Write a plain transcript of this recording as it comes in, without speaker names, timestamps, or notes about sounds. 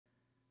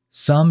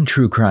Some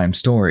true crime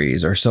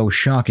stories are so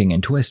shocking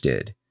and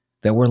twisted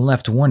that we're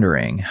left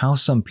wondering how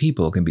some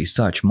people can be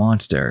such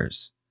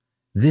monsters.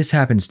 This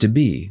happens to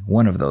be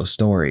one of those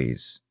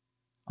stories.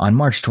 On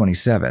March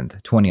 27,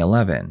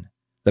 2011,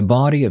 the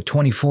body of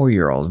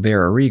 24-year-old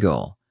Vera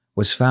Regal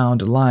was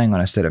found lying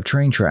on a set of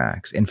train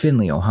tracks in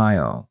Findlay,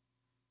 Ohio.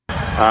 We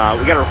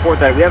got to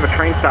report that we have a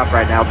train stop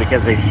right now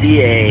because they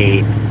see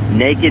a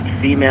naked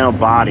female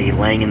body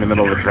laying in the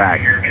middle of the track.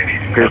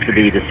 Appears to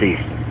be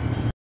deceased.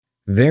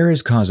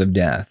 Vera's cause of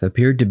death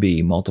appeared to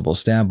be multiple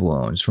stab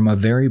wounds from a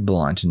very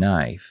blunt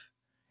knife.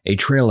 A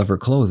trail of her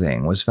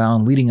clothing was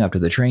found leading up to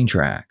the train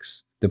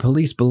tracks. The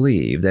police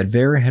believe that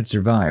Vera had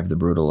survived the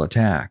brutal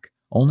attack,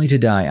 only to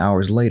die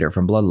hours later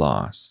from blood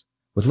loss.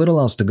 With little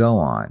else to go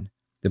on,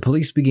 the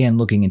police began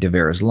looking into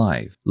Vera's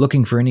life,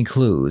 looking for any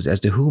clues as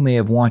to who may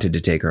have wanted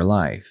to take her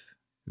life.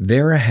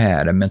 Vera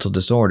had a mental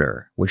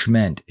disorder, which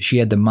meant she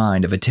had the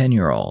mind of a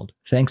 10-year-old,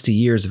 thanks to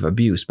years of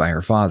abuse by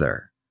her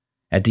father.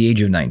 At the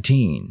age of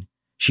 19,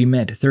 she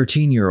met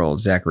 13-year-old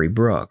Zachary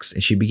Brooks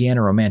and she began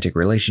a romantic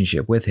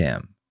relationship with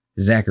him.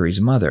 Zachary's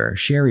mother,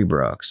 Cheri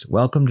Brooks,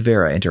 welcomed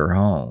Vera into her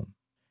home.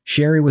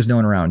 Cheri was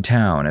known around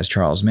town as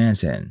Charles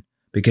Manson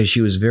because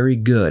she was very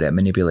good at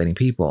manipulating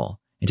people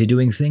into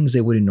doing things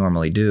they wouldn't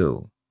normally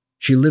do.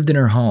 She lived in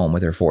her home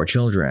with her 4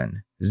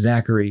 children,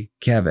 Zachary,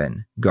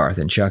 Kevin, Garth,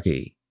 and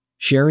Chucky.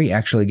 Cheri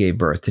actually gave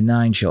birth to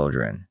 9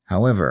 children.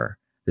 However,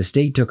 the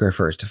state took her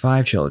first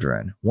 5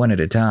 children, one at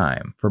a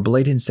time, for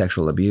blatant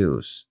sexual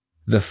abuse.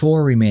 The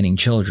 4 remaining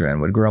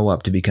children would grow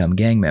up to become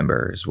gang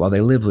members while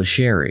they lived with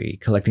Cheri,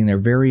 collecting their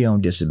very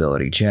own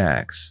disability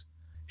checks.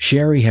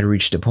 Cheri had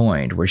reached a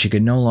point where she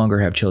could no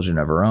longer have children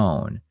of her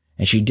own,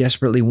 and she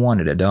desperately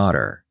wanted a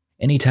daughter.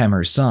 Anytime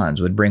her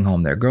sons would bring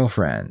home their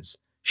girlfriends,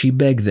 she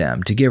begged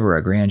them to give her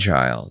a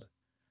grandchild.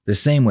 The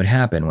same would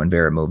happen when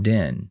Vera moved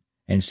in,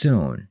 and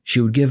soon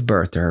she would give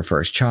birth to her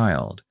first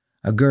child,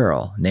 a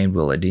girl named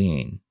Willa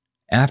Dean.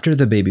 After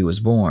the baby was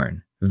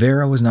born,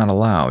 Vera was not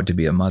allowed to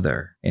be a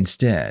mother.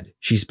 Instead,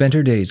 she spent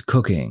her days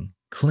cooking,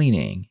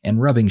 cleaning,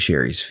 and rubbing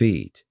Cheri's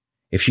feet.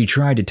 If she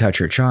tried to touch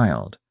her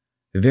child,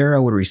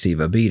 Vera would receive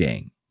a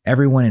beating.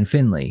 Everyone in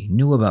Findlay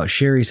knew about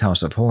Cheri's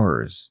house of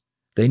horrors.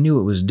 They knew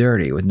it was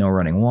dirty with no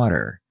running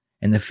water,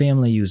 and the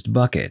family used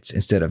buckets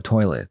instead of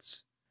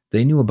toilets.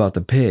 They knew about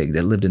the pig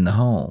that lived in the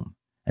home,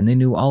 and they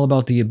knew all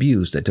about the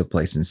abuse that took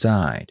place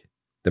inside.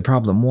 The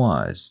problem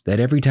was that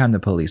every time the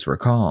police were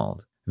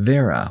called,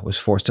 Vera was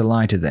forced to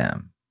lie to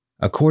them.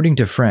 According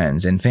to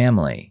friends and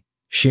family,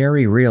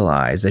 Cheri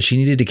realized that she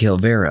needed to kill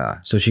Vera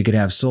so she could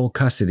have sole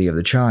custody of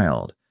the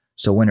child,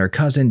 so when her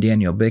cousin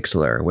Daniel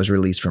Bixler was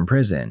released from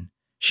prison,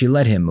 she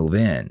let him move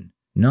in.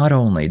 Not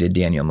only did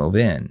Daniel move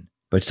in,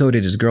 but so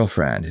did his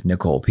girlfriend,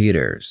 Nicole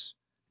Peters.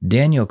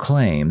 Daniel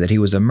claimed that he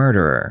was a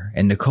murderer,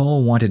 and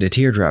Nicole wanted a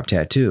teardrop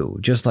tattoo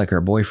just like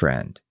her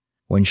boyfriend.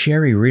 When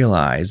Cheri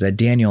realized that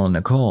Daniel and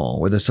Nicole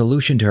were the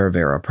solution to her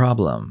Vera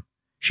problem,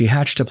 she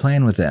hatched a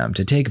plan with them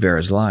to take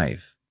Vera's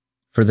life.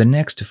 For the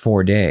next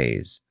 4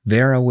 days,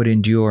 Vera would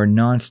endure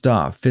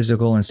non-stop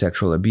physical and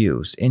sexual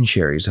abuse in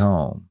Cheri's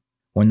home.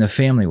 When the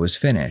family was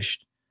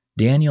finished,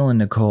 Daniel and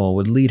Nicole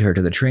would lead her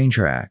to the train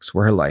tracks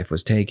where her life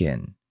was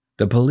taken.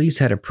 The police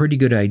had a pretty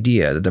good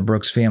idea that the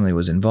Brooks family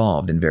was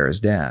involved in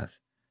Vera's death,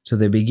 so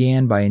they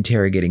began by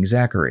interrogating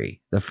Zachary,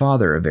 the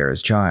father of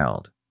Vera's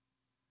child.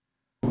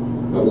 I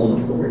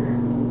want a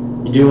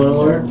lawyer. You do want a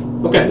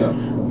lawyer? Okay. Yeah,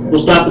 okay. We'll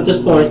stop at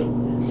this point.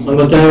 I'm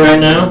going to tell you right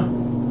now,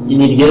 you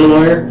need to get a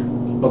lawyer.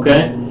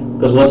 Okay?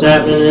 Because what's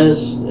happening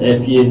is,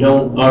 if you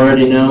don't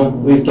already know,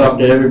 we've talked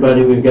to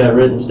everybody, we've got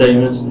written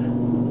statements.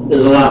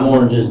 There's a lot more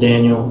than just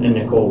Daniel and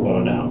Nicole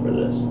going down for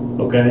this.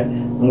 Okay?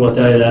 I'm going to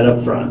tell you that up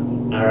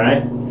front.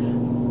 Alright?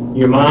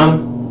 Your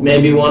mom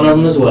may be one of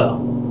them as well.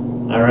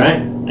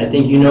 Alright? I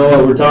think you know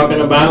what we're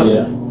talking about.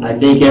 Yeah. I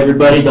think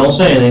everybody, don't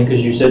say anything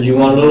because you said you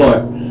wanted a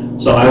lawyer.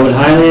 So I would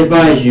highly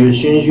advise you, as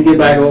soon as you get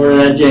back over to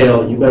that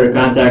jail, you better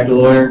contact a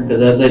lawyer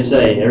because as they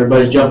say,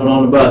 everybody's jumping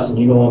on the bus and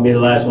you don't want to be the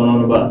last one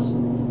on the bus.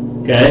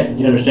 Okay?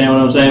 Do you understand what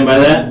I'm saying by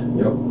that?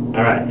 Yep.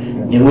 Alright.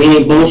 And we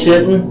ain't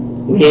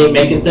bullshitting. We ain't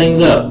making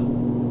things up.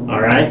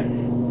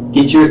 Alright?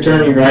 Get your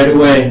attorney right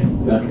away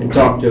and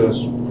talk to us.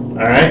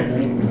 Alright?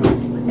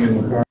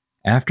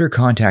 After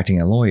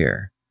contacting a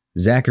lawyer,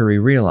 Zachary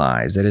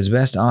realized that his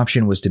best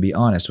option was to be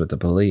honest with the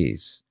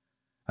police.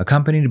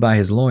 Accompanied by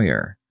his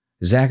lawyer,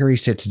 Zachary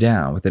sits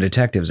down with the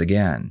detectives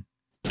again.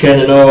 You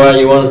kind of know why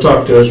you want to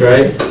talk to us,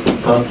 right?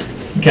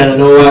 You kind of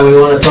know why we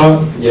want to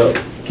talk?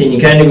 Yep. Can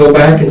you kind of go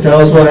back and tell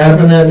us what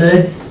happened that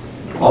day?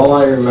 All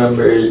I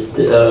remember is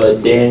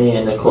Danny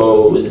and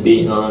Nicole was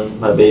beating on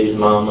my baby's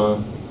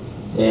mama,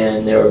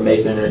 and they were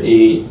making her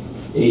eat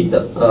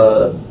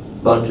a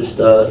bunch of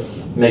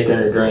stuff, making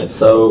her drink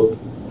soap.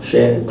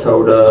 Shannon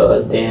told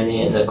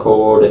Danny and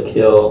Nicole to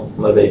kill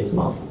my baby's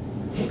mom.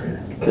 Okay.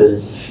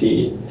 Because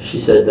she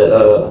said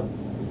that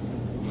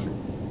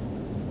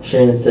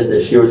Shannon said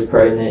that she was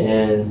pregnant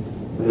and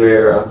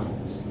Vera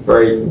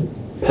sprayed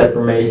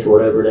pepper mace or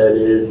whatever that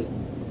is,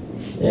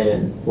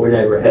 and we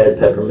never had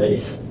pepper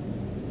mace.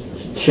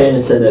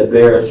 Shannon said that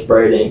Vera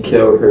sprayed and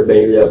killed her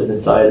baby that was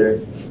inside her,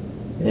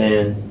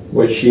 and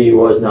which she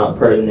was not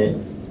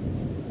pregnant.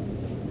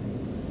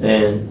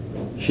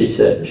 And she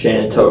said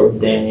Shannon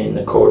told Danny and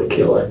Nicole to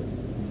kill her.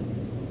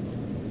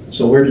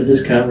 So where did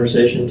this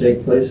conversation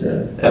take place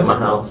at? At my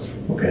house.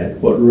 Okay.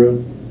 What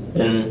room?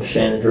 In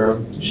Shannon's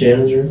room.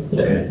 Shannon's room?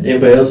 Yeah. Okay.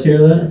 Anybody else hear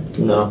that?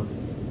 No.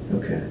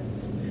 Okay.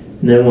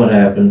 And then what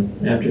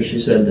happened after she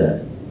said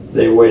that?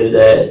 They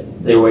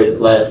waited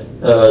last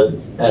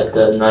at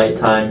the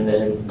nighttime and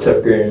then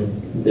took her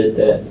and did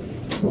that.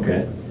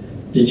 Okay.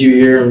 Did you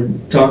hear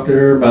him talk to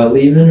her about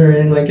leaving or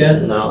anything like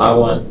that? No,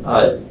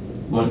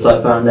 once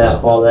I found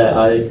out all that,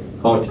 I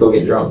went to go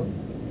get drunk.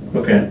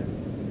 Okay.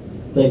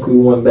 I think we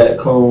went back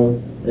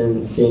home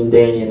and seen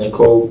Danny and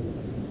Nicole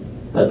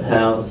at the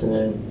house, and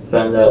then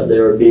found out they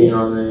were beating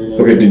on her. And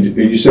Okay,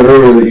 you said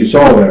earlier that you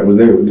saw that.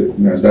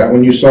 Is that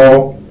when you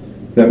saw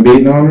them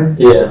beating on her?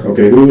 Yeah.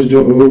 Okay,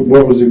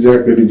 what was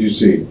exactly did you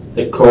see?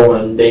 Nicole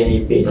and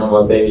Danny beating on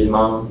my baby's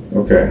mom.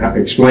 Okay,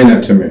 explain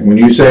that to me.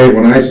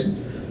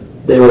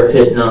 They were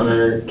hitting on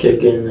her,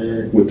 kicking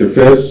her. With their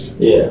fists?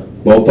 Yeah.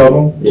 Both of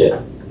them?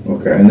 Yeah.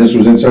 Okay, and this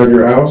was inside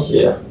your house?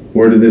 Yeah.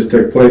 Where did this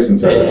take place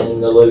inside the house? In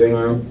the living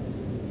room.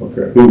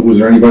 Okay. Was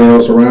there anybody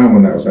else around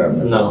when that was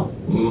happening? No.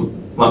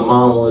 My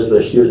mom was,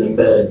 but she was in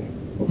bed.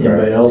 Okay.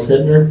 Anybody else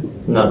hitting her?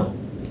 No.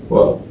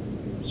 Well,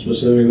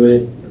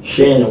 specifically?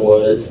 Shannon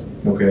was.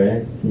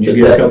 Okay. Did you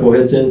get a couple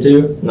hits in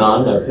too? No,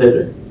 I never hit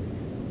her.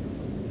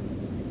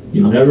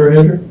 You never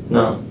hit her?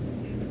 No.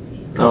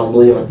 I don't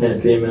believe I'm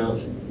hitting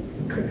females.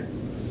 Okay.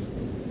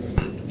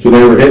 So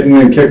they were hitting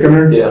and kicking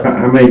her? Yeah.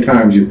 How many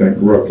times you think,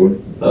 roughly?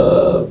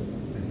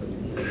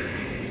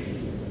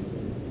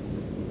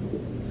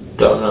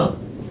 Don't know.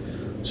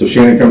 So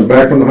Shannon comes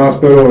back from the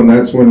hospital, and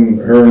that's when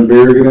her and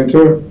Vera get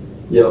into it?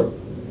 Yep.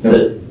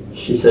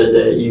 She said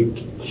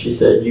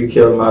you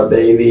killed my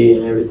baby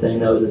and everything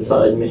that was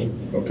inside me.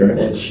 Okay.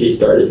 And she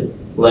started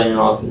laying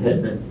off and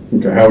hitting her.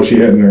 Okay, how was she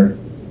hitting her?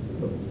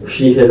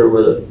 She hit her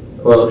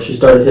she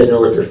started hitting her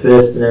with her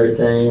fist and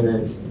everything, and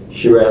then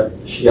she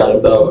got a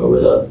belt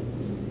with a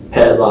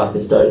padlock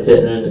and started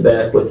hitting her in the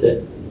back with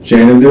it.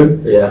 Shannon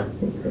did? Yeah.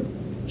 Okay.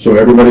 So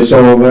everybody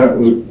saw that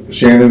was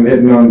Shannon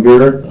hitting on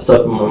Vera?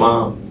 Except for my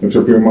mom.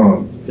 Except for your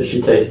mom? Because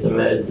she takes the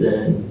meds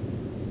and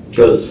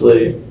go to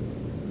sleep.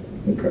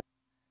 Okay.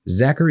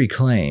 Zachary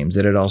claims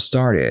that it all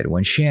started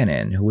when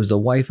Shannon, who was the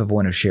wife of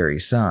one of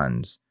Cheri's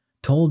sons,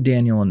 told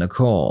Daniel and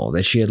Nicole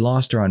that she had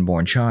lost her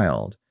unborn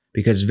child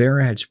because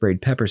Vera had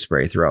sprayed pepper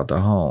spray throughout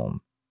the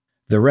home.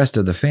 The rest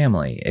of the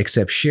family,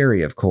 except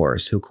Cheri, of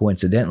course, who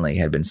coincidentally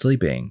had been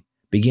sleeping,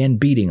 began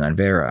beating on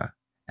Vera.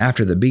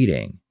 After the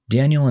beating,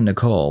 Daniel and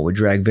Nicole would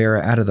drag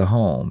Vera out of the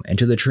home and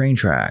to the train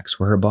tracks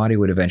where her body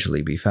would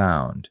eventually be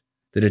found.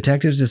 The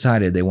detectives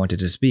decided they wanted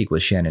to speak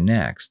with Shannon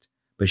next,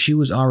 but she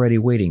was already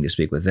waiting to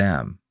speak with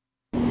them.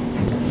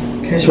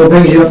 Okay, so what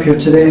brings you up here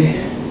today?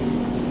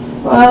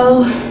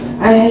 Well,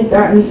 I had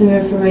gotten some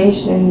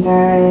information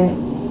that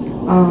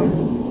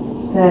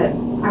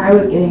I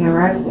was getting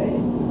arrested.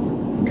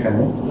 Okay.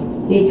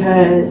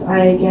 Because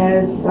I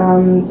guess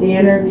the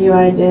interview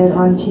I did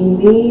on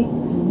TV,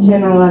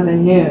 Channel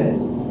 11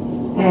 News,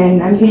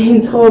 and I'm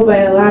getting told by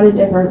a lot of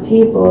different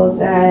people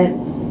that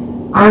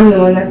I'm the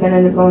one that's going to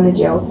end up going to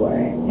jail for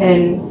it.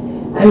 And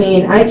I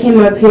mean, I came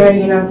up here,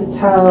 to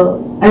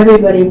tell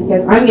everybody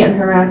because I'm getting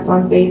harassed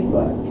on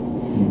Facebook.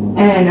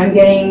 And I'm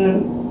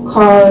getting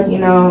called,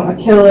 a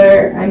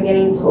killer. I'm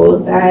getting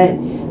told that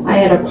I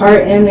had a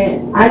part in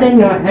it. I didn't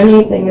know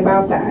anything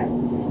about that.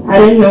 I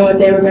didn't know what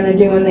they were going to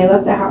do when they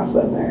left the house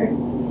with her.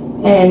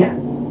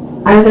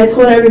 And as I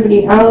told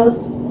everybody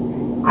else,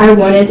 I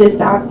wanted to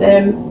stop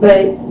them,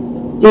 but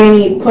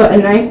Danny put a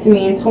knife to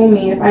me and told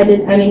me if I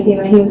did anything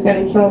that he was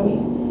going to kill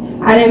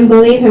me. I didn't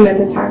believe him at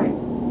the time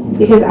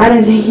because I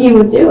didn't think he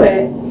would do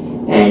it.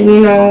 And,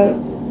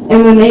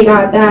 and when they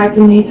got back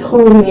and they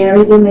told me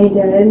everything they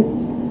did,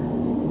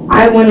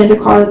 I wanted to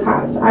call the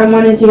cops. I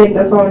wanted to get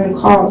the phone and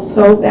call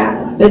so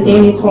bad. But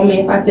Danny told me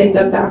if I picked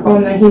up that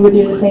phone that he would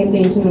do the same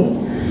thing to me.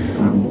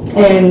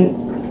 And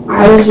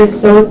I was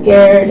just so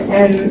scared.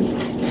 And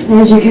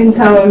as you can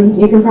tell,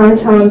 you can probably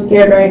tell I'm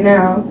scared right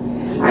now.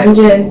 I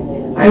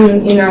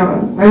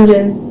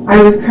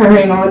was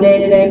crying all day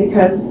today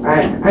because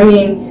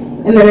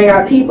and then I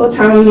got people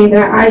telling me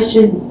that I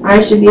should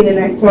be the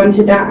next one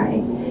to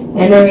die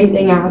and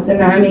everything else.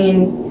 And I'm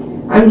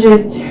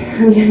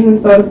getting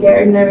so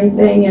scared and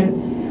everything.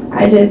 And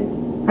I've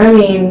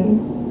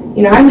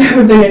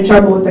never been in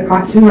trouble with the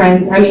cops in my,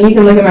 you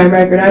can look at my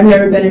record. I've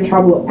never been in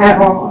trouble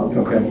at all.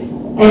 Okay.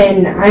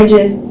 And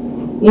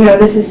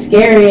this is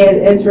scary.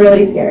 It's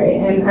really scary.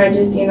 And I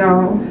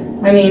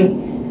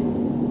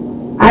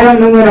don't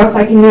know what else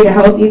I can do to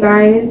help you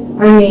guys.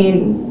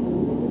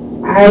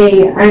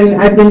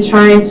 I've been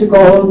trying to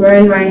go over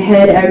in my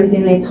head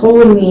everything they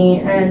told me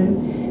and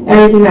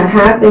everything that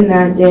happened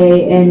that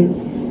day, and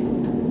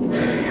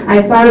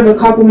I thought of a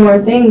couple more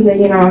things that,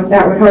 if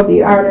that would help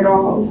you out at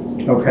all.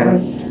 Okay.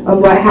 Of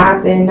what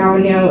happened. I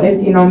don't know if,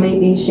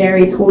 maybe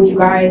Cheri told you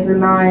guys or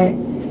not.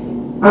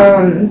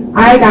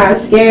 I got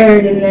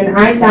scared, and then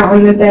I sat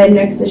on the bed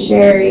next to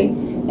Cheri,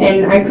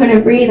 and I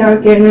couldn't breathe. I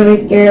was getting really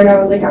scared.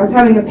 I was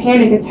having a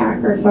panic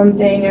attack or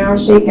something, and I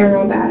was shaking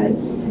real bad.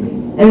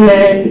 And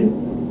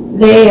then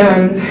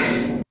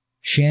they,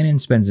 Shannon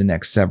spends the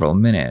next several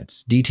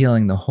minutes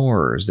detailing the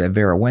horrors that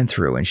Vera went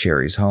through in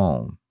Cheri's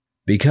home.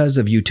 Because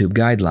of YouTube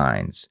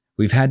guidelines,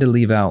 we've had to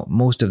leave out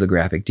most of the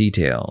graphic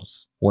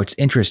details. What's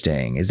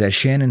interesting is that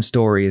Shannon's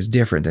story is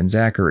different than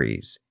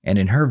Zachary's, and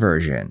in her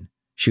version,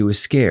 she was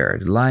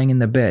scared lying in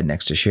the bed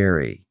next to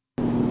Cheri.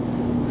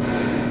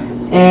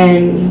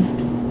 And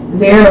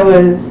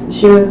Vera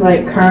she was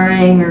like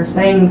crying or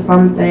saying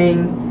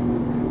something,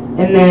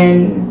 and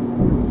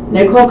then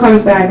Nicole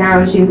comes back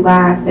out and she's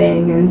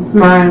laughing and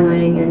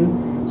smiling,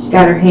 and she's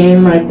got her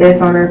hand like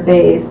this on her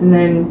face, and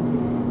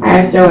then I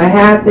asked her what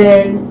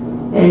happened,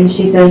 and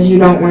she says, "You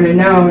don't want to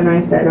know," and I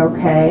said,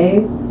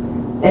 "Okay."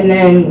 And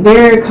then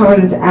Vera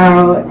comes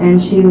out, and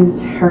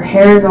her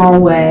hair's all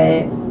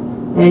wet,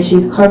 and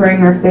she's covering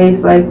her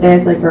face like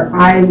this, like her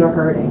eyes are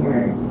hurting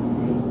her.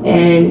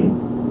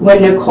 And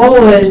when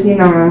Nicole was,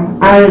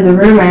 out of the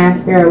room, I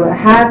asked Vera what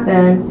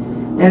happened,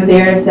 and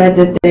Vera said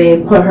that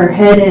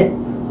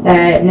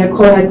that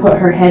Nicole had put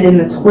her head in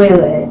the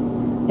toilet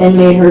and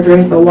made her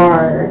drink the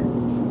water.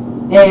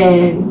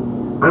 And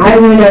I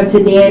went up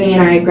to Danny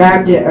and I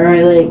grabbed it, or I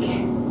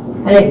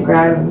didn't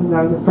grab him because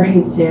I was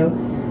afraid to.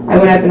 I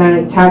went up and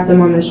I tapped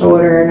him on the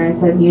shoulder and I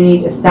said, "You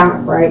need to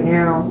stop right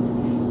now."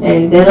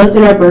 And they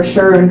lifted up her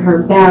shirt, and her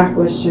back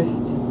was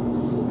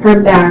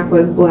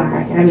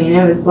black. I mean,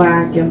 it was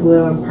black and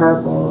blue and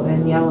purple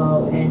and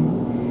yellow,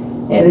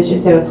 and it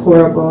was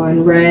horrible,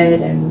 and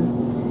red. And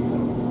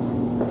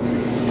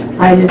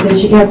and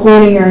she kept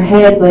holding her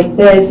head like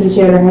this, and she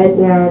had her head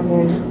down,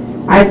 and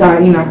I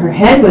thought, her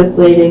head was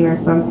bleeding or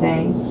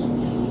something.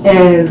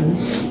 And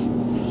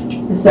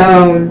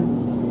so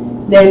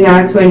then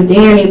that's when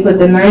Danny put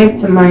the knife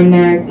to my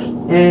neck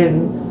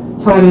and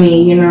told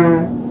me,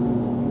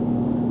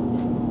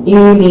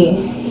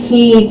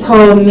 he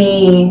told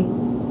me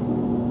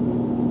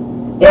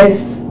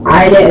if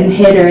I didn't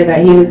hit her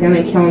that he was going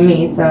to kill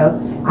me. So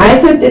I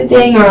took the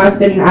thing off,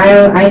 and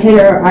I hit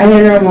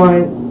her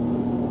once,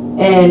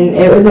 and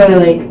it was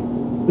only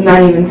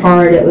not even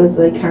hard, it was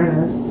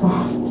kind of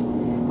soft.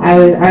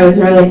 I was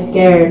really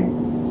scared.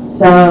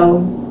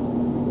 So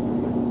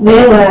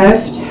they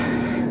left.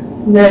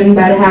 Then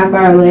about a half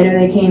hour later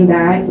they came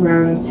back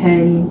around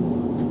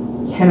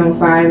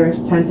 10:05 or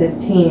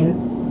 10:15.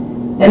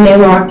 And they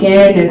walk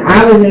in, and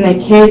I was in the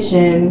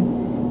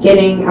kitchen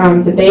getting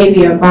the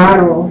baby a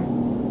bottle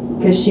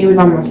because she was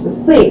almost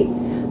asleep.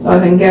 So I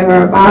was going to give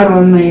her a bottle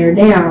and lay her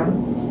down.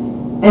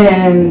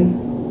 And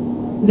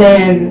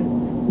then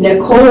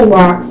Nicole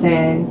walks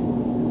in,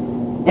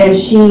 and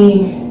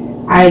she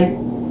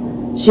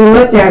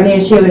looked at me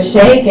and she was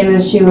shaking,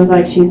 and she was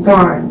like, "She's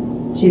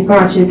gone. She's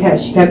gone." She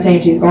kept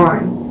saying she's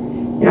gone.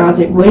 And I was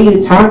like, "What are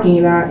you talking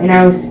about?" And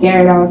I was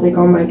scared. I was like,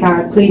 "Oh my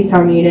God, please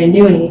tell me you didn't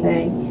do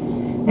anything."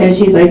 And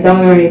she's like, "Don't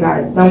worry about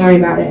it. Don't worry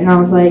about it." And I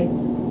was like,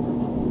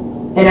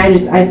 and I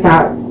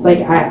stopped.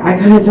 I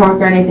couldn't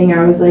talk or anything.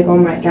 I was like, "Oh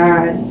my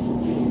God."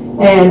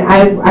 And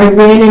I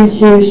ran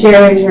into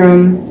Cheri's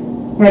room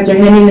after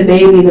handing the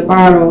baby the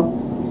bottle.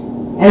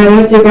 And I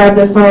went to grab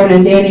the phone,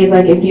 and Danny's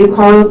like, "If you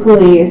call the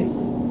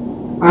police,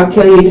 I'll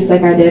kill you just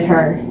like I did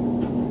her."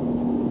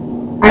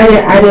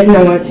 I didn't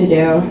know what to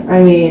do.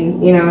 I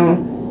mean,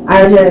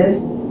 I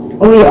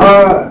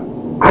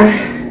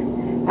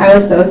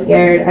was so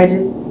scared.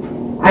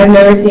 I've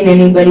never seen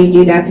anybody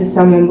do that to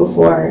someone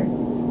before.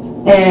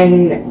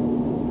 And,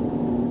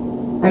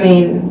 I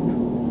mean,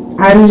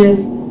 I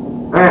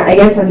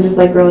guess I'm just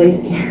really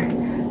scared.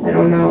 I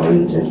don't know,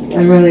 I'm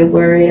really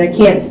worried. I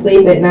can't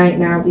sleep at night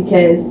now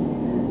because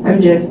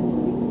I'm just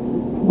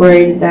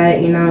worried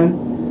that,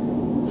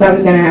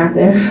 something's gonna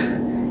happen.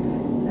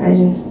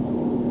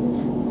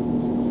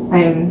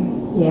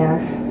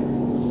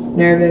 I'm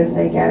nervous,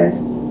 I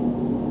guess.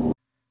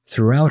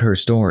 Throughout her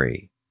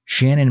story,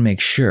 Shannon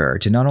makes sure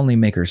to not only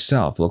make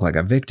herself look like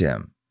a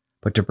victim,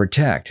 but to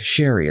protect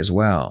Cheri as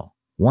well.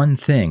 One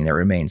thing that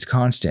remains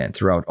constant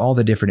throughout all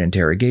the different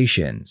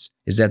interrogations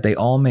is that they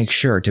all make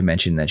sure to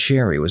mention that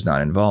Cheri was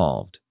not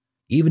involved.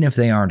 Even if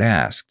they aren't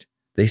asked,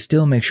 they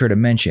still make sure to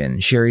mention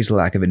Cheri's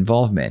lack of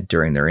involvement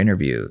during their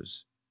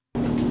interviews.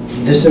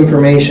 This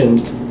information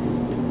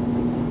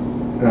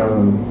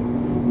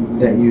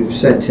that you've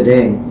said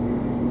today,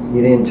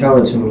 you didn't tell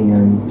it to me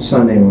on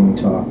Sunday when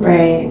we talked.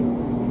 Right.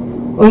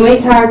 When we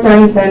talked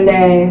on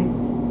Sunday,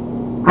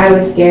 I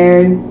was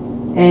scared,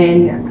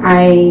 and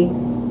I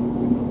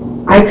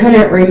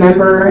couldn't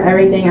remember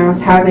everything. I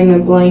was having a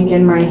blank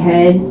in my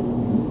head,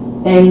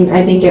 and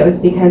I think it was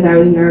because I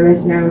was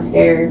nervous and I was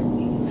scared.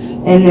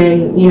 And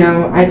then,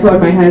 I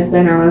told my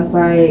husband, I was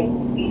like,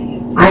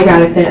 I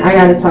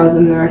gotta tell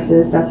them the rest of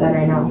the stuff that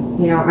I know.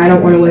 I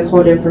don't want to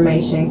withhold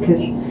information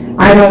because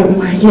I don't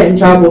want to get in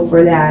trouble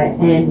for that.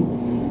 And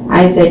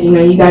I said,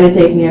 you gotta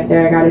take me up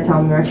there. I gotta tell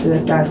them the rest of the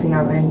stuff,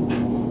 And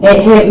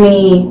it hit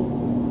me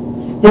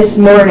this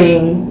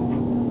morning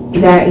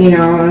that,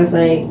 I was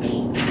like,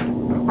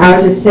 I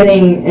was just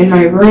sitting in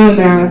my room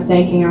and I was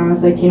thinking, I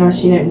was like, you know,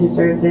 she didn't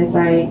deserve this.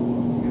 I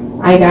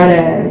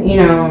gotta, you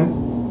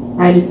know,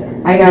 I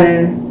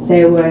gotta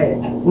say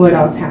what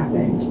else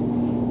happened.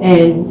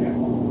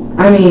 And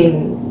I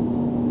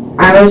mean,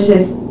 I was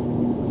just,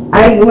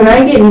 when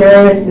I get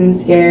nervous and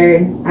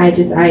scared, I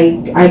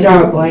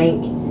draw a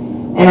blank,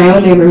 and I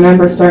only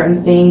remember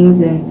certain things,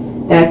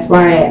 and that's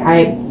why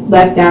I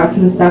left out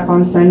some stuff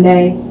on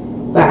Sunday.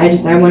 But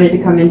I wanted to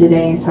come in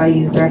today and tell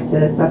you the rest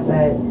of the stuff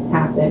that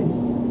happened.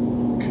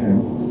 Okay.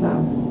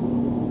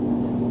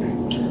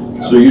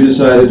 So you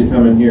decided to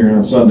come in here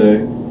on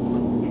Sunday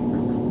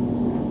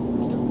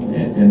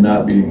and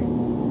not be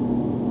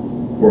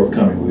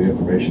forthcoming with the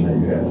information that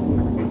you had.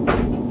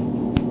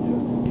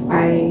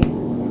 I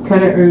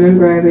couldn't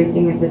remember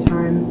everything at the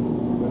time.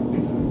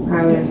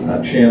 I was...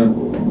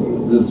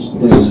 Shannon, this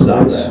is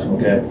stop that,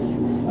 okay?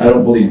 I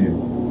don't believe you,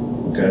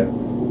 okay?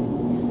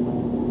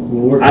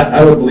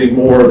 I would believe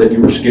more that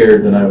you were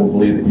scared than I will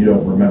believe that you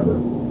don't remember.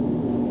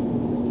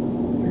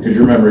 Because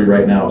your memory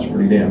right now is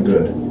pretty damn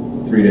good,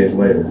 3 days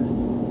later.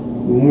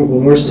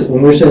 When we're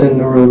sitting in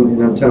the room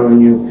and I'm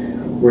telling you,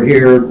 we're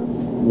here,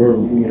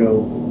 you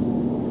know,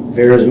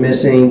 Vera's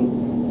missing,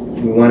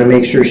 we want to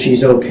make sure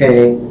she's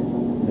okay,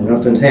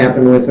 nothing's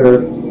happened with her,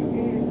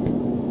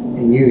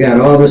 and you got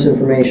all this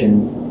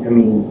information. I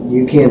mean,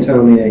 you can't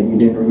tell me that you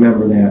didn't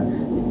remember that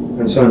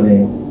on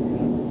Sunday. I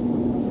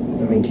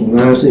mean, can you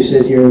honestly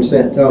sit here and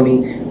tell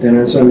me that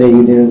on Sunday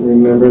you didn't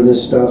remember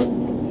this stuff?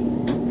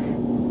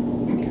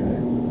 Okay.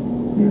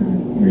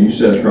 Or you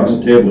sat across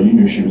the table and you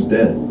knew she was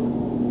dead.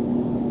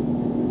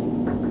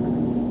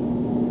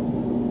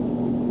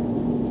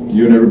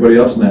 You and everybody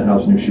else in that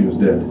house knew she was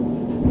dead.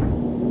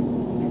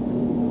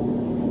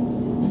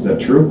 Is that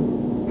true?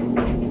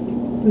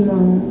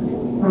 No.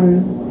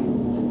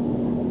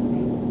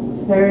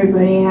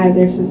 Everybody had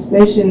their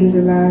suspicions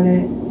about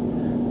it.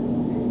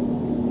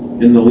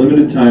 In the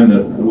limited time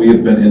that we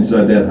have been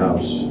inside that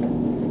house,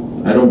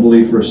 I don't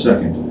believe for a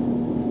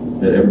second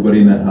that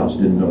everybody in that house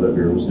didn't know that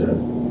Vera was dead.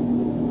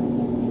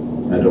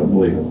 I don't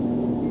believe it.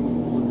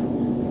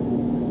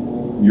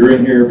 You're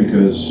in here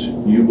because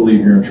you believe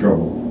you're in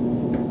trouble.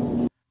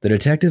 The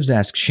detectives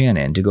ask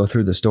Shannon to go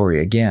through the story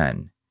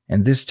again,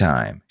 and this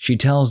time she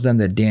tells them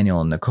that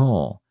Daniel and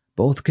Nicole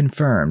both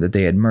confirmed that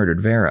they had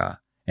murdered Vera,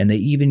 and they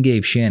even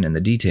gave Shannon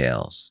the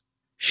details.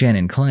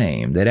 Shannon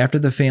claimed that after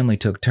the family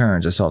took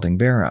turns assaulting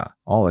Vera,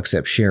 all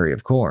except Cheri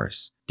of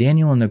course,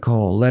 Daniel and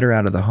Nicole led her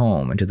out of the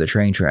home into the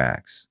train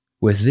tracks.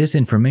 With this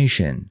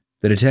information,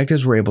 the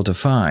detectives were able to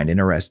find and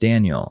arrest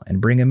Daniel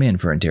and bring him in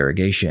for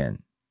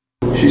interrogation.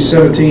 She's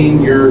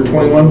 17, you're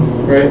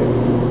 21, right?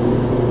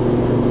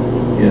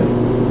 Yeah.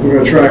 We're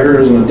going to try her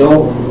as an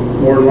adult,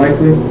 more than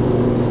likely.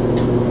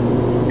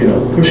 You know,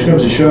 push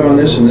comes to shove on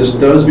this, and this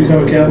does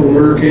become a capital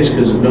murder case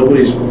because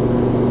nobody's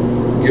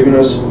giving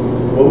us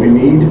what we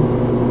need.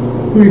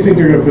 Who do you think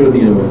they're going to put in the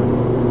unit?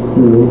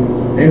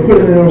 Mm-hmm. And put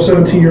it in a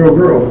 17-year-old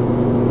girl.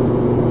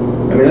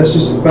 I mean, that's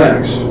just the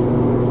facts.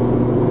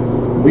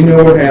 We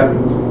know what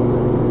happened.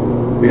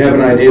 We have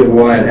an idea of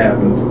why it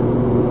happened.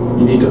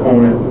 You need to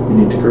own it. You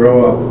need to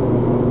grow up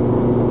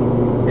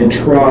and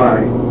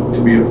try to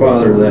be a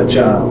father to that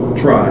child.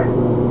 Try.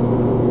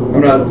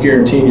 I'm not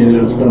guaranteeing you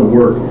that it's going to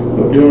work,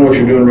 but doing what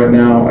you're doing right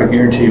now, I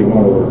guarantee it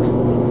won't work.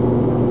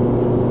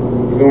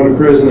 You're going to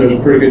prison, there's a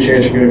pretty good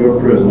chance you're going to go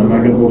to prison. I'm not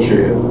going to bullshit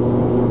you.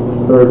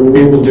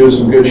 People do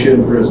some good shit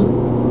in prison.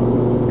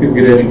 People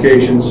get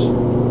educations,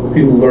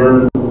 people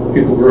learn,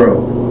 people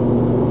grow.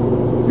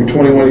 You're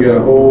 21, you got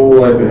a whole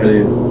life ahead of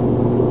you.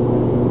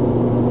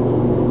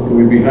 Can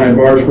we be behind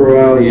bars for a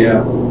while?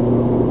 Yeah.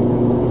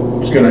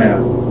 It's going to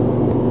happen.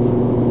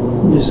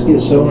 You just get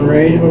so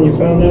enraged when you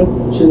found out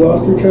she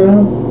lost her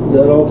child? Is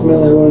that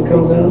ultimately what it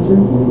comes down to?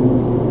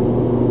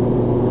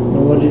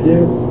 And what'd you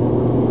do?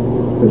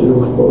 I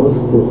just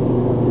lost it.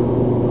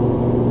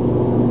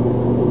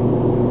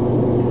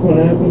 What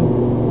happened?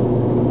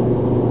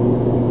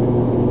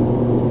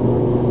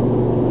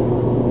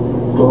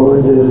 All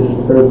I did is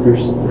stab her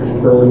 6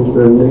 times,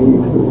 then he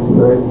took the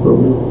knife from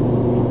me.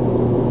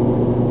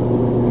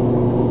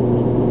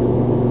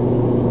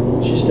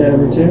 She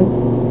stabbed her too?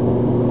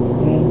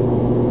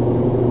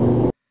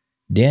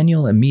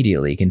 Daniel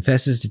immediately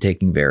confesses to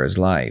taking Vera's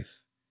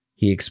life.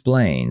 He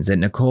explains that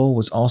Nicole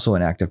was also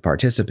an active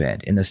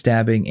participant in the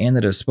stabbing and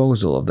the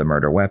disposal of the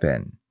murder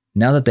weapon.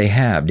 Now that they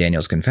have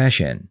Daniel's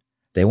confession,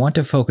 they want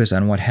to focus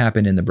on what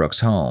happened in the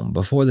Brooks home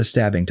before the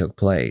stabbing took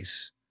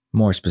place.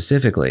 More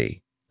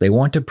specifically, they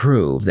want to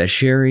prove that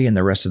Cheri and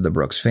the rest of the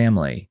Brooks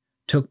family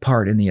took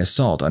part in the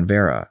assault on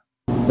Vera.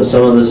 But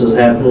some of this has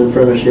happened in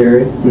front of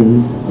Cheri?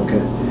 Mm-hmm.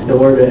 Okay. And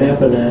where did it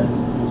happen at?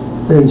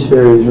 In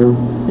Cheri's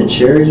room. In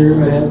Cheri's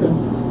room it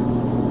happened?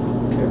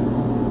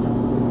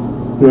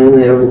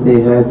 Mainly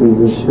everything happens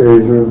in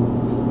Cheri's room.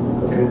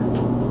 Okay.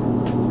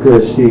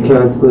 Because she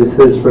constantly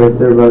sits right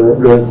there by that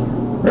dresser.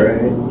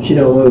 Right. She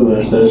don't move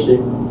much, does she?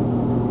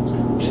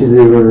 She's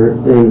either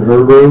in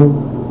her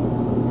room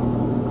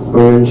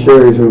or in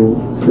Cheri's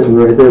room, sitting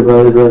right there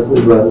by the dresser,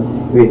 by the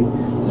feet,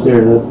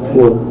 staring at the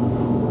floor.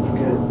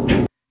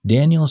 Okay.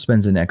 Daniel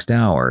spends the next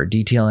hour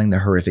detailing the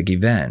horrific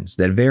events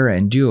that Vera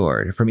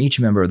endured from each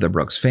member of the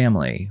Brooks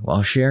family,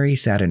 while Cheri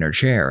sat in her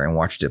chair and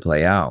watched it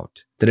play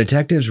out. The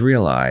detectives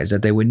realized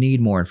that they would need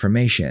more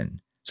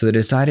information, so they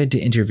decided to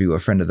interview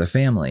a friend of the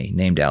family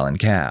named Alan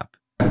Capp.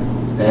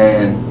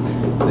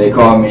 And they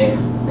called me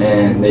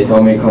and they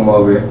told me to come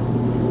over.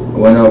 I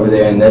went over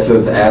there, and this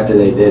was after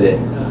they did it.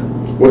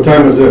 What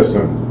time was this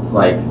then?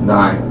 Like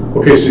 9.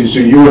 Okay, so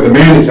you were at the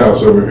Manny's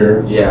house over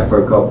here. Yeah,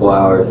 for a couple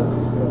hours.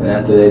 And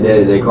after they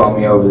did it, they called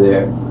me over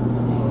there.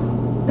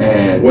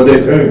 And what'd they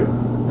tell you?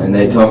 And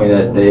they told me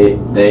that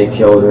they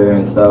killed her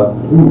and stuff.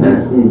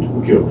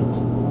 Who killed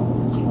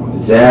her?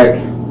 Zach,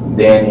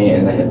 Danny,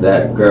 and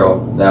that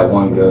girl, that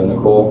one girl,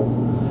 Nicole.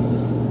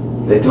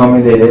 They told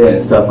me they did it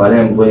and stuff. I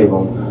didn't believe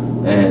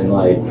them. And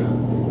like,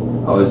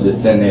 I was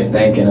just sitting there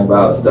thinking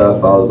about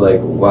stuff. I was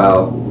like,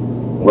 wow,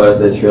 what if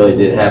this really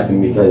did happen?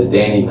 Because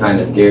Danny kind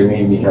of scared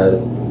me,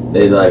 because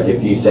they like,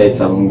 if you say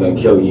something, I'm going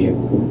to kill you.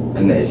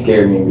 And they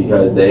scared me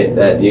because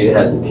that dude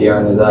has a tear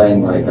on his eye,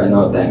 and like, I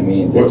know what that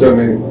means. What's that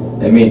mean?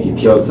 It means you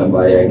killed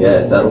somebody, I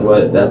guess. That's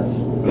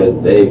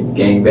because they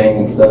gangbang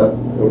and stuff.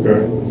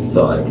 Okay.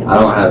 So like, I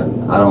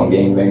don't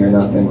gangbang or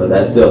nothing, but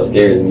that still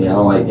scares me. I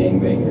don't like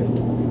gangbangers.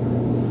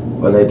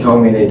 But they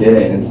told me they did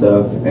it and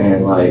stuff,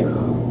 and like,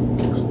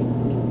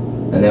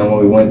 and then when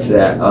we went to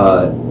that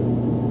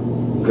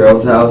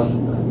girl's house,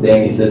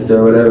 Danny's sister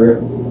or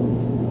whatever,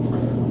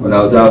 when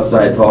I was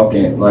outside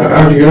talking, like,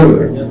 how'd you get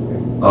over there?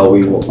 Oh,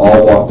 we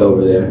all walked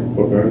over there.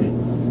 Okay.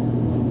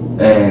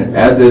 And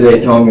after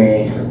they told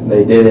me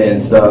they did it and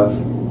stuff,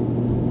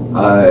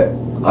 I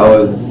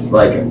was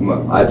like,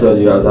 I told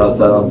you I was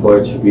outside on the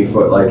porch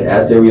before, like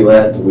after we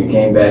left, we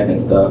came back and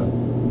stuff.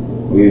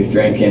 We was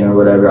drinking or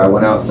whatever. I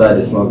went outside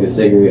to smoke a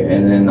cigarette,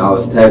 and then I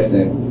was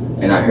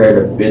texting, and I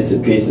heard bits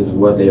and pieces of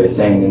what they were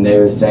saying, and they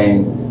were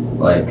saying,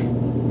 like,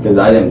 because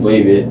I didn't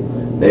believe it,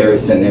 they were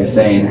sitting there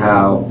saying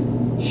how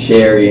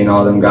Cheri and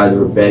all them guys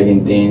were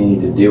begging Danny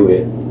to do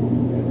it.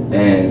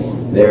 And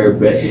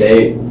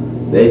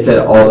they said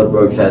all the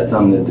Brooks had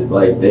something to do,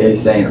 like, they're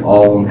saying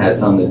all of them had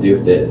something to do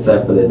with it,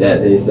 except for the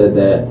dad. They said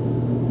that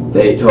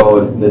they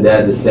told the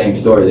dad the same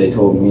story they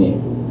told me.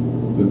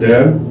 The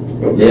dad?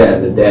 Okay. Yeah,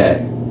 the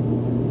dad.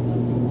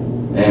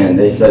 And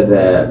they said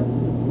that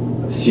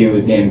she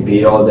was getting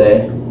beat all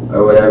day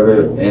or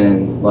whatever,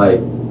 and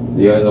like,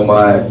 the reason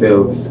why I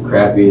feel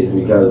crappy is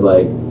because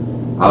like,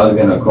 I was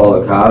gonna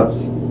call the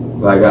cops,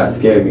 but I got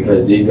scared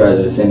because these guys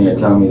are sitting here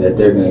telling me that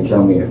they're gonna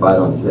kill me if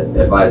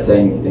I say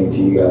anything to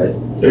you guys.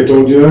 They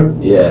told you that?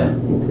 Yeah.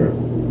 Okay.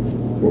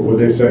 What would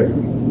they say?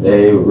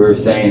 They were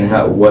saying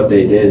what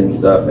they did and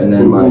stuff, and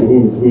then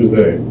who's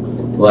they?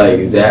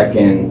 Like Zach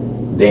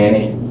and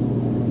Danny,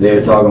 they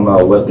were talking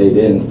about what they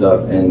did and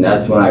stuff, and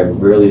that's when I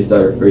really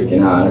started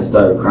freaking out, and I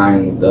started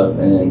crying and stuff,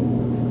 and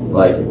then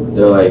like,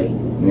 they're like,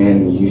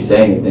 man, you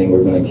say anything,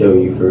 we're gonna kill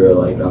you for real,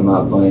 like, I'm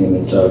not playing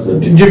and stuff. So,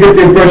 did you get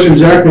the impression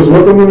Zach was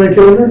with them when they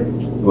killed her?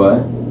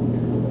 What?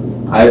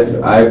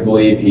 I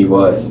believe he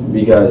was,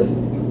 because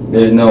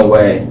there's no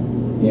way,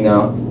 you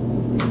know.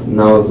 And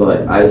I was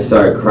like, I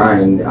started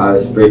crying, I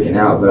was freaking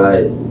out,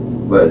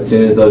 but as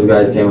soon as those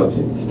guys came up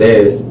the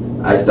stairs,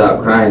 I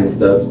stopped crying and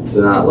stuff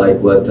to not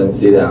like let them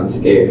see that I'm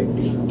scared.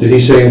 Did he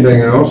say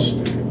anything else?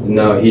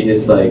 No, he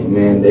just like,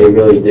 man, they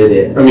really did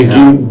it. I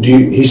mean,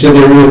 he said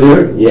they really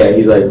did it? Yeah,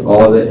 he's like,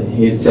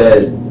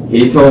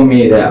 he told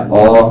me that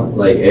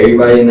like,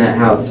 everybody in that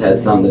house had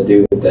something to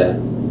do with that.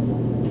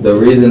 The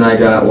reason I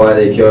got why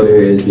they killed her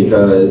is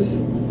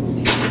because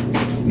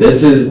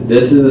this is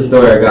the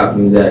story I got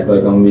from Zach, like,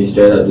 I'm gonna be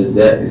straight up.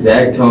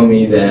 Zach told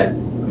me that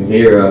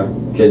Vera,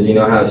 because you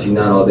know how she's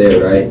not all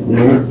there, right?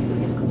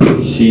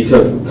 Mm-hmm. She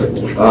took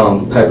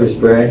pepper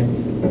spray,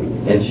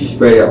 and she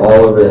sprayed it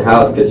all over the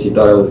house because she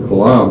thought it was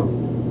cologne,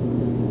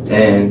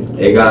 and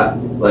it got,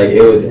 like,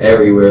 it was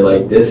everywhere.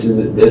 Like, this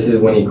is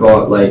when he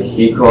called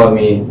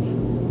me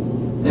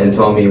and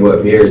told me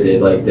what Vera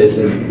did. Like, this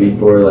is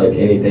before like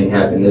anything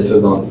happened. This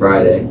was on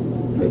Friday,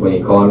 like when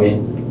he called me.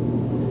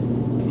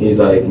 He's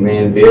like,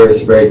 man, Vera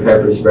sprayed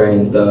pepper spray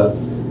and stuff,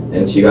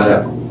 and she got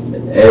it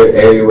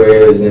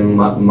everywhere. It was in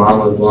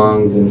mama's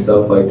lungs and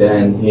stuff like that.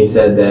 And he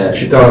said that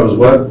she thought it was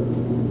what?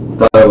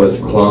 Thought it was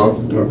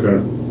cologne.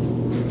 Okay.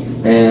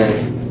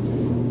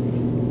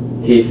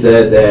 And he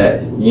said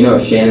that, you know,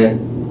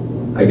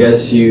 Shannon, I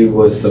guess she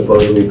was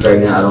supposedly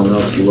pregnant. I don't know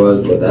if she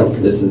was, but this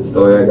is the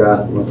story I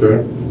got.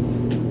 Okay.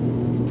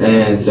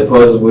 And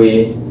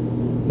supposedly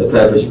the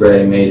pepper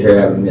spray made her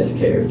have a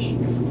miscarriage,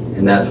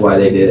 and that's why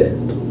they did it.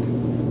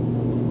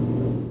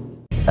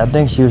 I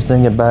think she was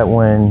thinking about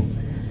when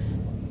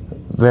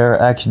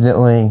Vera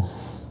accidentally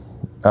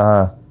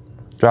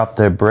dropped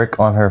a brick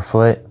on her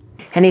foot.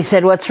 And he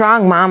said, "What's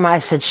wrong, Mom?" I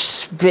said,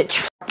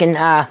 "Bitch, fucking,"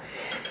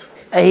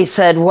 he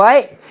said,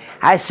 "What?"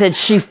 I said,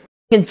 "She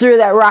fucking threw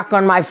that rock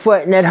on my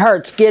foot and it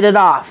hurts, get it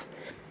off."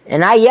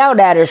 And I yelled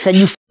at her, said,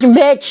 "You fucking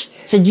bitch."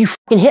 I said, "You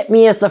fucking hit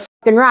me with the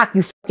fucking rock,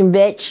 you fucking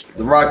bitch."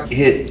 The rock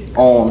hit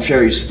on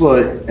Cheri's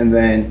foot, and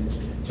then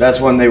that's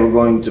when they were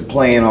going to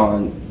plan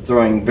on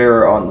throwing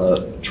Vera on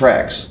the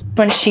tracks.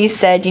 When she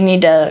said you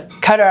need to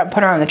cut her up and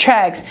put her on the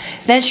tracks,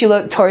 then she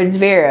looked towards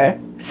Vera,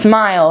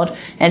 smiled,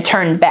 and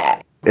turned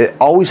back. It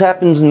always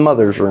happens in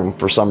mother's room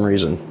for some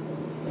reason.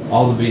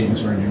 All the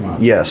beatings were in your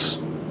mom?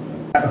 Yes.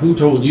 Who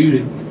told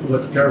you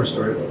what the cover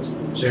story was?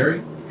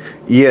 Cheri?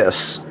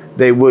 Yes.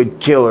 They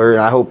would kill her,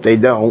 and I hope they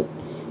don't.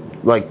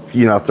 Like,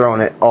 you know, throwing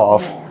it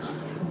off.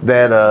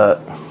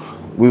 That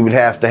we would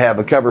have to have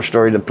a cover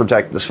story to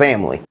protect this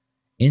family.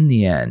 In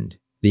the end,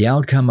 the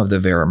outcome of the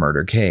Vera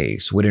murder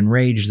case would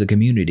enrage the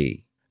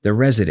community. The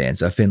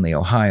residents of Findlay,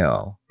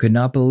 Ohio, could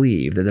not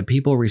believe that the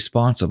people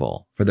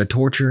responsible for the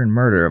torture and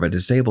murder of a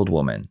disabled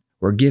woman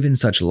were given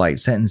such light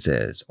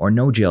sentences or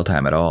no jail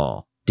time at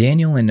all.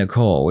 Daniel and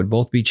Nicole would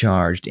both be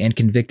charged and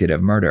convicted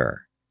of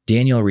murder.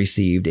 Daniel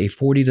received a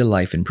 40 to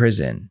life in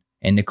prison,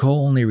 and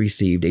Nicole only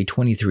received a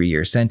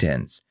 23-year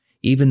sentence,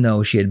 even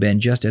though she had been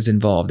just as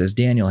involved as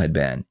Daniel had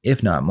been,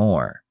 if not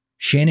more.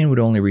 Shannon would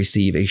only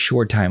receive a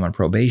short time on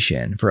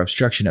probation for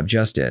obstruction of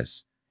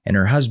justice, and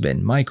her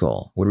husband,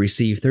 Michael, would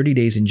receive 30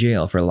 days in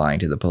jail for lying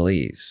to the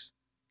police.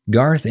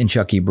 Garth and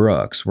Cheri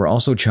Brooks were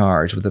also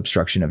charged with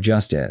obstruction of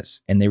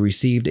justice, and they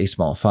received a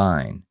small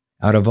fine.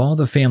 Out of all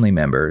the family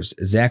members,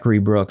 Zachary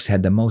Brooks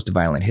had the most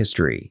violent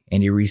history,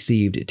 and he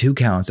received 2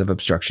 counts of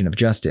obstruction of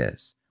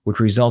justice,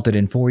 which resulted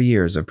in 4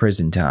 years of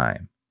prison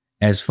time.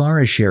 As far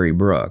as Cheri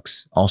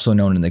Brooks, also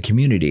known in the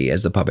community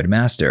as the Puppet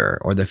Master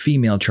or the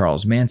female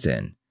Charles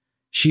Manson,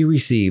 she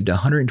received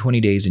 120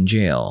 days in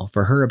jail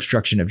for her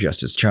obstruction of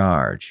justice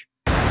charge.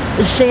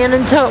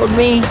 Shannon told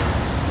me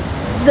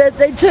that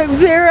they took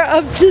Vera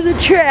up to the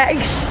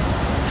tracks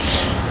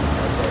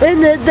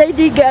and that they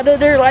degutted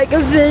her like a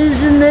fish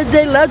and that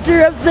they left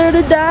her up there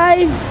to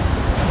die.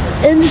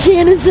 And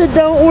Shannon said,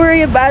 don't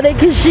worry about it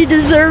because she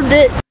deserved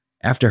it.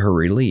 After her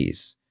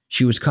release,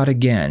 she was caught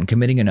again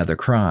committing another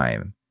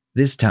crime.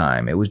 This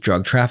time, it was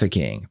drug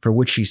trafficking, for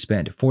which she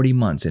spent 40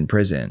 months in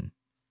prison.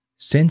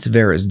 Since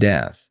Vera's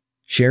death,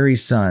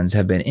 Cheri's sons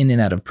have been in and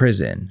out of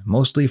prison,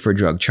 mostly for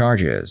drug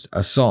charges,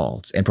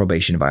 assaults, and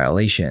probation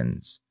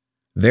violations.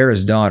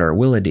 Vera's daughter,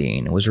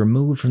 Willadine, was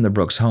removed from the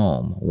Brooks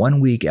home 1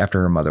 week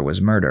after her mother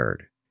was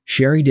murdered.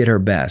 Cheri did her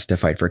best to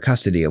fight for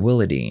custody of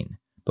Willadine,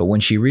 but when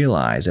she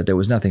realized that there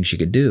was nothing she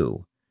could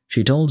do,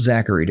 she told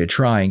Zachary to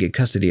try and get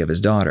custody of his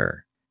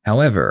daughter.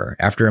 However,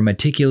 after a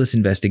meticulous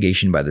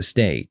investigation by the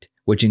state,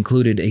 which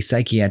included a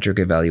psychiatric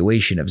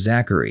evaluation of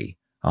Zachary,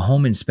 a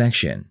home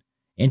inspection,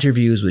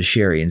 interviews with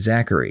Cheri and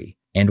Zachary,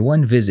 and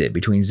one visit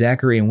between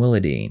Zachary and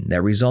Willadine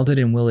that resulted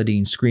in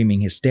Willadine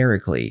screaming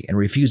hysterically and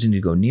refusing to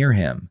go near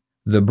him,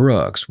 the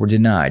Brooks were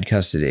denied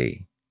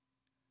custody.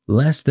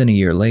 Less than a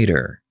year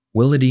later,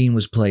 Willadine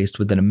was placed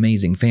with an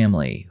amazing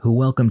family who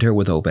welcomed her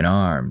with open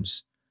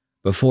arms.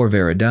 Before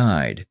Vera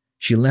died,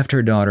 she left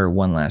her daughter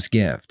one last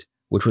gift,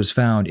 which was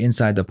found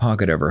inside the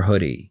pocket of her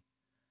hoodie.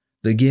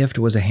 The gift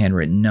was a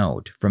handwritten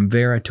note from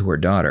Vera to her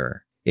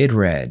daughter. It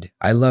read,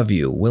 "I love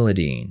you,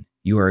 Willadine.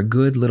 You are a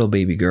good little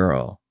baby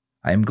girl.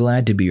 I am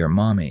glad to be your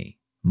mommy.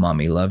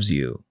 Mommy loves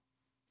you."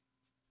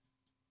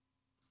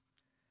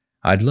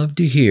 I'd love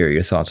to hear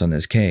your thoughts on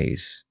this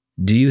case.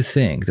 Do you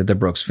think that the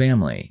Brooks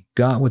family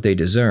got what they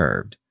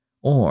deserved,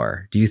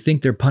 or do you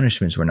think their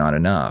punishments were not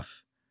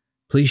enough?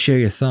 Please share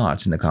your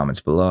thoughts in the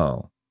comments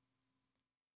below.